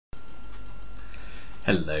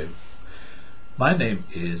Hello, my name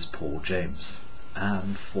is Paul James,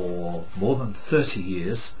 and for more than 30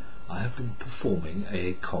 years I have been performing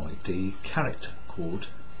a comedy character called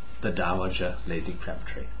the Dowager Lady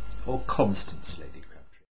Crabtree, or Constance Lady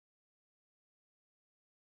Crabtree.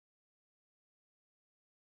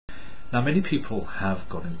 Now, many people have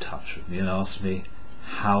got in touch with me and asked me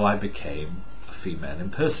how I became a female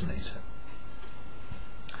impersonator.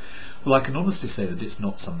 Well, I can honestly say that it's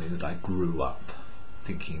not something that I grew up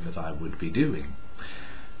thinking that I would be doing,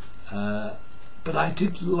 but I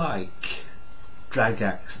did like drag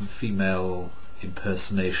acts and female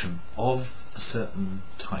impersonation of a certain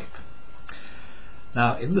type.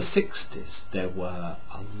 Now, in the 60s there were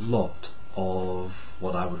a lot of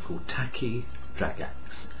what I would call tacky drag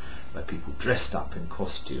acts, where people dressed up in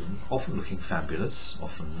costume, often looking fabulous,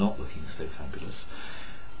 often not looking so fabulous,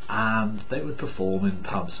 and they would perform in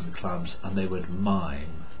pubs and clubs, and they would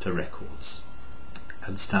mime to records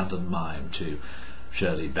and stand and mime to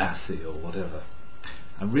Shirley Bassey or whatever.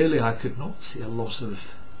 And really I could not see a lot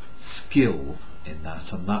of skill in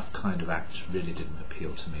that, and that kind of act really didn't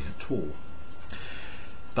appeal to me at all.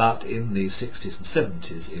 But in the 60s and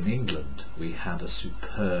 70s in England we had a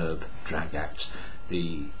superb drag act.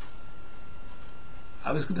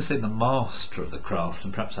 I was going to say the master of the craft,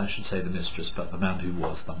 and perhaps I should say the mistress, but the man who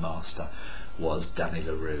was the master was Danny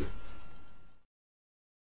LaRue.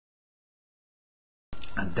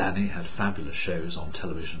 And Danny had fabulous shows on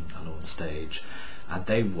television and on stage, and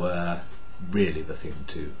they were really the thing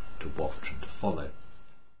to watch and to follow.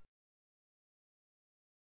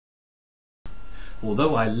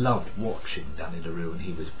 Although I loved watching Danny LaRue, and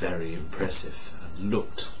he was very impressive and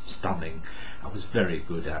looked stunning and was very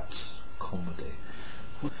good at comedy,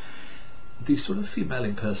 the sort of female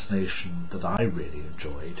impersonation that I really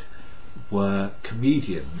enjoyed were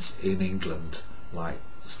comedians in England like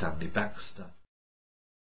Stanley Baxter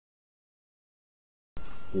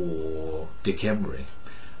or Dick Emery,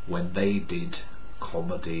 when they did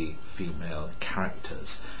comedy female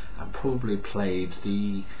characters and probably played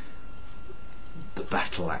the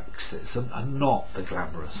battle axes and not the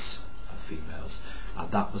glamorous females, and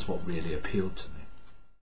that was what really appealed to me.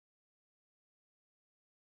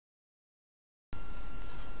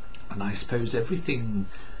 And I suppose everything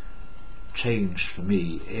changed for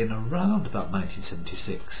me in around about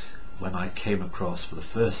 1976, when I came across for the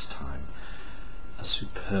first time a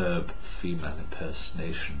superb female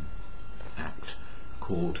impersonation act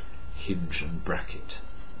called Hinge and Bracket,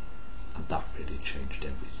 and that really changed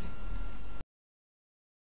everything.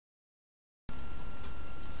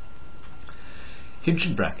 Hinge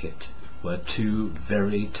and Bracket were two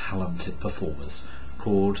very talented performers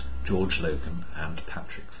called George Logan and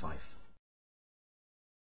Patrick Fife.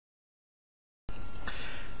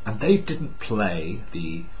 And they didn't play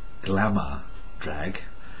the glamour drag.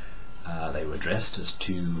 They were dressed as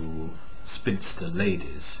two spinster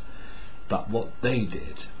ladies, but what they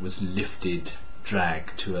did was lifted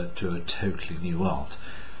drag to a totally new art.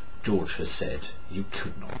 George has said you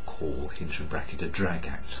could not call Hinge and Bracket a drag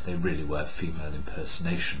act. They really were female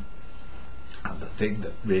impersonation. And the thing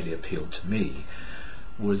that really appealed to me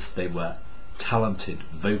was they were talented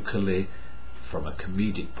vocally, from a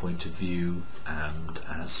comedic point of view, and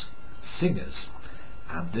as singers,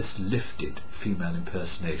 and this lifted female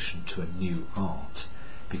impersonation to a new art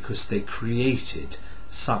because they created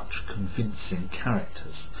such convincing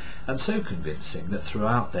characters, and so convincing that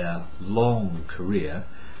throughout their long career,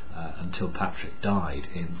 until Patrick died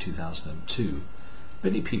in 2002,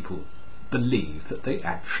 many people believed that they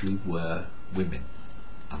actually were women.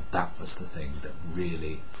 And that was the thing that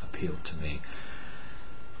really appealed to me.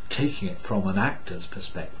 Taking it from an actor's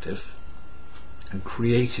perspective and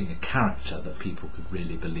creating a character that people could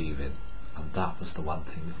really believe in, and that was the one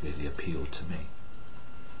thing that really appealed to me.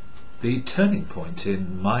 The turning point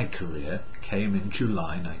in my career came in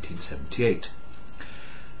July 1978.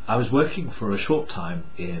 I was working for a short time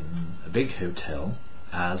in a big hotel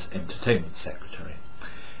as entertainment secretary,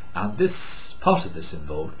 and part of this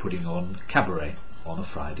involved putting on cabaret on a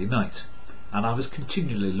Friday night, and I was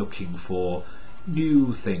continually looking for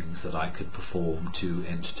new things that I could perform to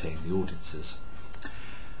entertain the audiences.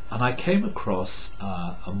 And I came across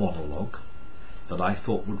a monologue that I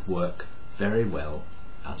thought would work very well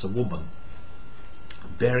as a woman.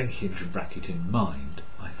 Bearing Hinge and Bracket in mind,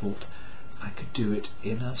 I thought I could do it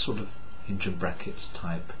in a sort of Hinge and Bracket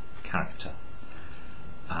type character,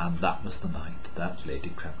 and that was the night that Lady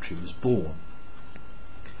Crabtree was born.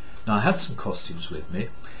 Now, I had some costumes with me,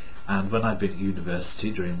 and when I'd been at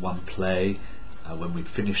university during one play, when we'd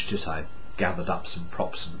finished it, I gathered up some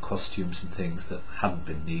props and costumes and things that hadn't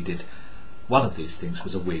been needed, one of these things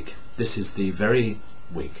was a wig. This is the very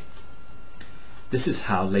wig. This is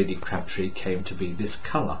how Lady Crabtree came to be this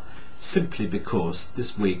colour, simply because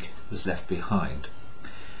this wig was left behind.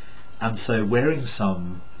 And so, wearing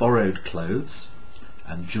some borrowed clothes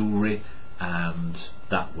and jewellery and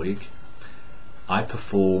that wig, I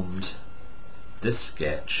performed this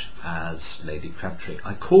sketch as Lady Crabtree.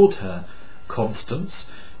 I called her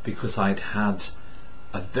Constance because I'd had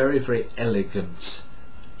a very, very elegant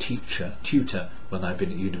tutor when I'd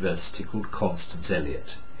been at university called Constance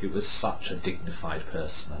Elliot, who was such a dignified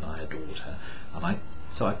person, and I adored her. And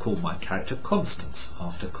so I called my character Constance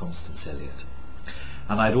after Constance Elliot.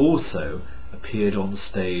 And I'd also appeared on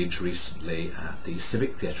stage recently at the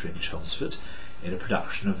Civic Theatre in Chelmsford in a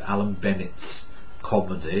production of Alan Bennett's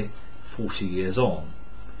comedy 40 Years On,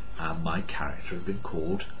 and my character had been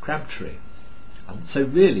called Crabtree. And so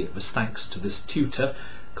really it was thanks to this tutor,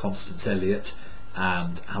 Constance Elliot,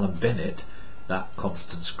 and Alan Bennett that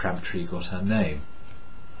Constance Crabtree got her name.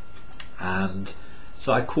 And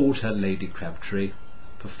so I called her Lady Crabtree,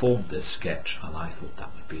 performed this sketch, and I thought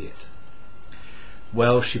that would be it.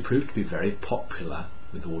 Well, she proved to be very popular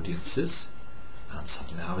with audiences, and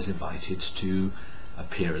suddenly I was invited to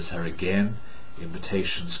appear as her again.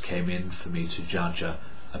 Invitations came in for me to judge a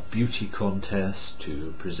beauty contest,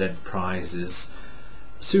 to present prizes.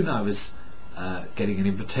 Soon I was getting an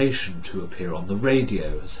invitation to appear on the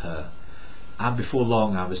radio as her, and before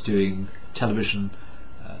long I was doing television,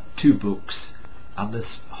 2 books, and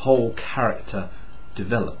this whole character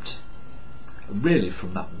developed really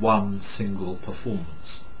from that one single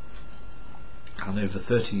performance. And over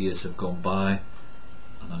 30 years have gone by,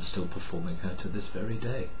 and I'm still performing her to this very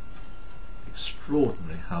day.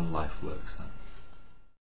 Extraordinary how life works out.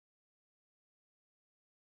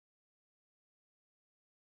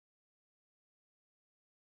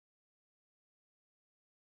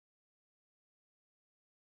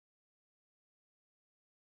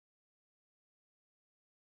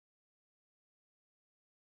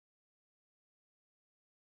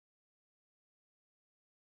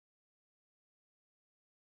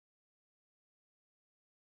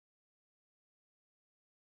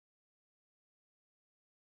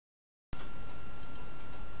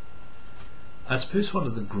 I suppose one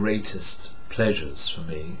of the greatest pleasures for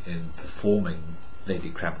me in performing Lady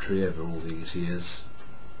Crabtree over all these years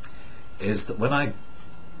is that when I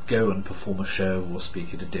go and perform a show or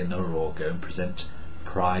speak at a dinner or go and present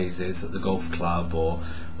prizes at the golf club or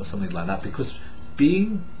something like that, because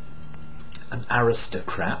being an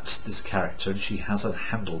aristocrat, this character, and she has a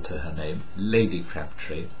handle to her name, Lady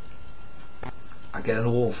Crabtree, I get an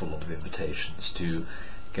awful lot of invitations to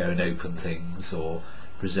go and open things or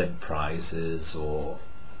present prizes or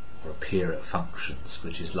appear at functions,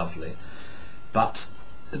 which is lovely. But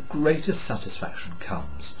the greatest satisfaction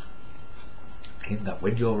comes in that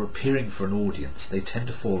when you're appearing for an audience, they tend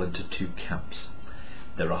to fall into 2 camps.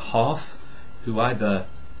 There are half who either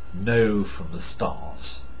know from the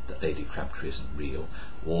start that Lady Crabtree isn't real,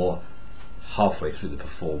 or halfway through the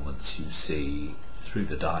performance you see through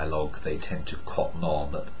the dialogue they tend to cotton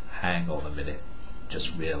on that, hang on a minute,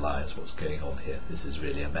 just realise what's going on here, this is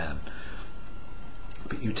really a man.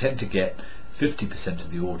 But you tend to get 50%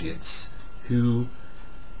 of the audience who,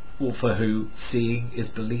 or for who seeing is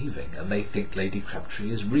believing, and they think Lady Crabtree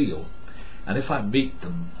is real. And if I meet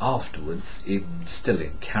them afterwards, still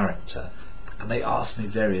in character, and they ask me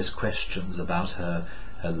various questions about her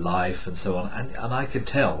life and so on, and I can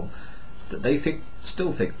tell that they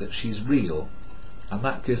still think that she's real, and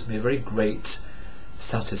that gives me a very great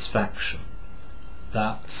satisfaction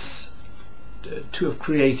that to have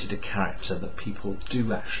created a character that people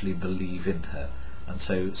do actually believe in her, and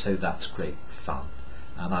so that's great fun.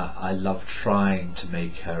 And I love trying to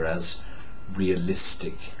make her as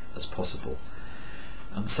realistic as possible.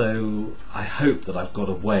 And so I hope that I've got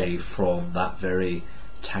away from that very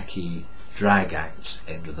tacky drag act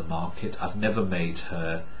end of the market. I've never made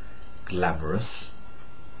her glamorous.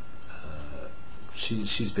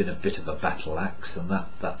 She's been a bit of a battle axe, and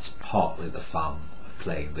that's partly the fun of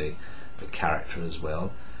playing the character as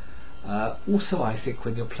well. Also, I think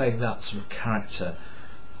when you're playing that sort of character,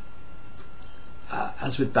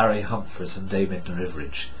 as with Barry Humphries and Dame Edna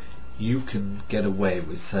Everage, you can get away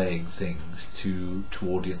with saying things to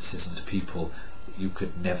audiences and to people that you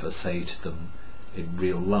could never say to them in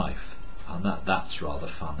real life, and that's rather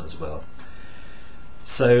fun as well.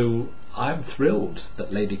 So I'm thrilled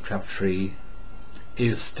that Lady Crabtree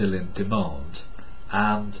is still in demand,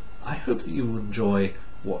 and I hope that you will enjoy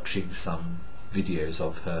watching some videos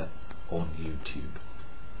of her on YouTube.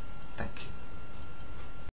 Thank you.